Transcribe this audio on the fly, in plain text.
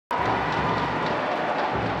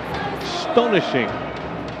astonishing.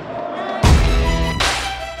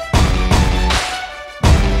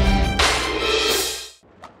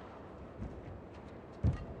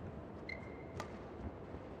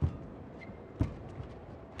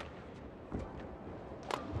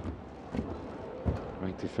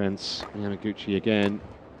 Great defence, Yamaguchi again.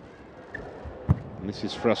 And this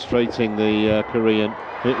is frustrating the Korean.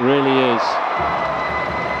 It really is.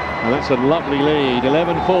 And that's a lovely lead,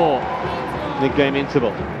 11-4, mid-game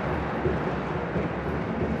interval.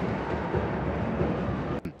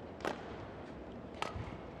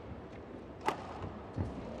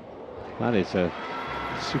 That is a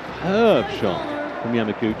superb shot from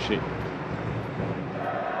Yamaguchi.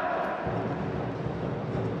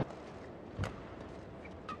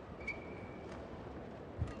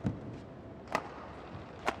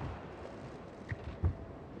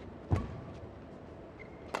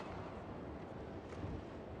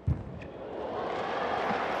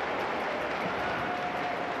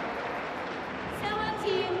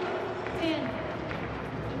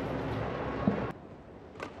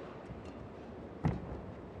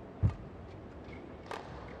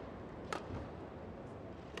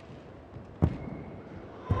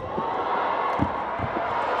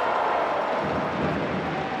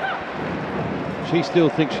 She still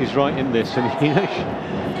thinks she's right in this, and you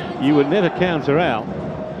know, you would never count her out.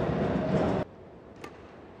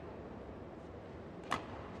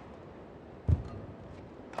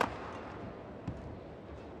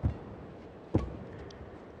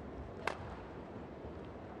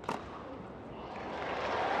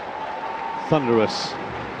 Thunderous.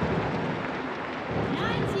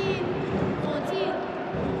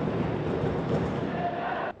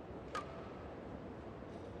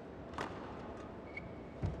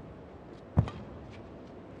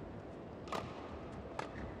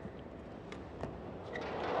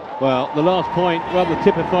 Well, the last point rather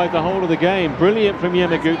typified the whole of the game. Brilliant from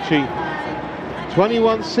Yamaguchi.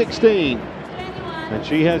 21-16. And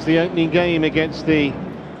she has the opening game against the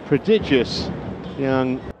prodigious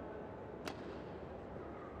young...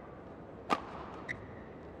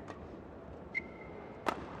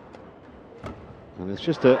 And it's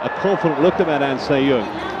just a confident look about An Se-young.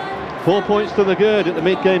 4 points to the good at the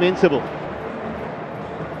mid-game interval.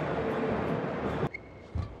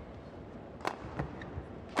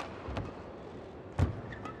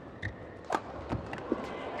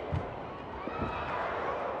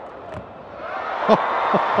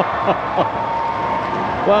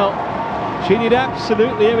 Well, she did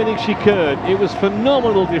absolutely everything she could. It was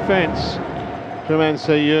phenomenal defence from An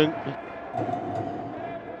Se-young.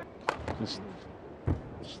 Just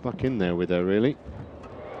stuck in there with her, really.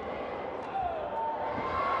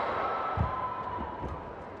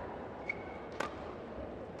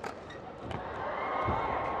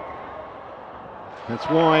 That's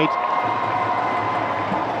wide.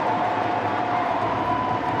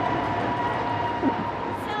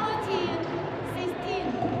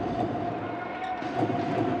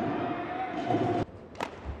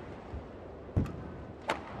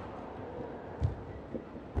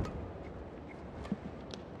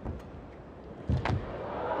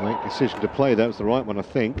 Right decision to play, that was the right one, I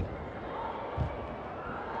think.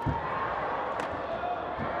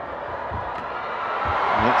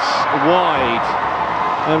 That's wide.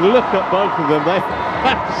 And look at both of them, they're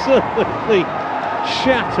absolutely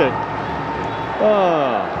shattered.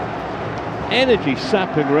 Oh, energy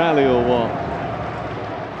sapping rally or what?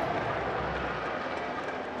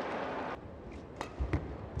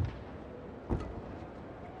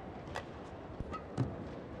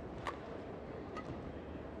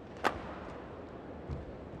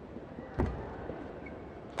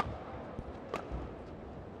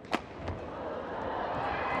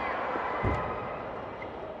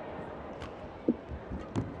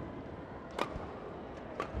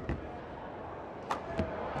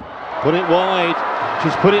 Put it wide.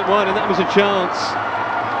 She's put it wide, and that was a chance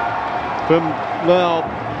from, well,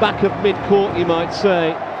 back of mid-court, you might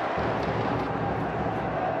say.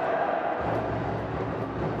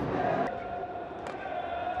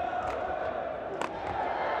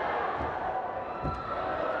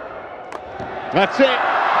 That's it.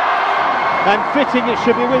 And fitting it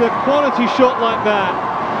should be with a quality shot like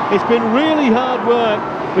that. It's been really hard work,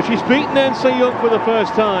 but she's beaten An Se-young for the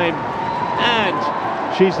first time.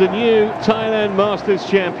 And she's the new Thailand Masters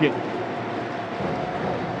champion.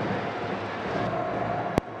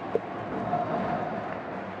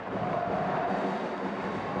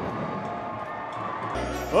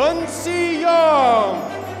 An Se-young,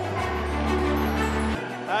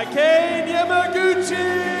 Akane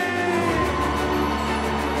Yamaguchi.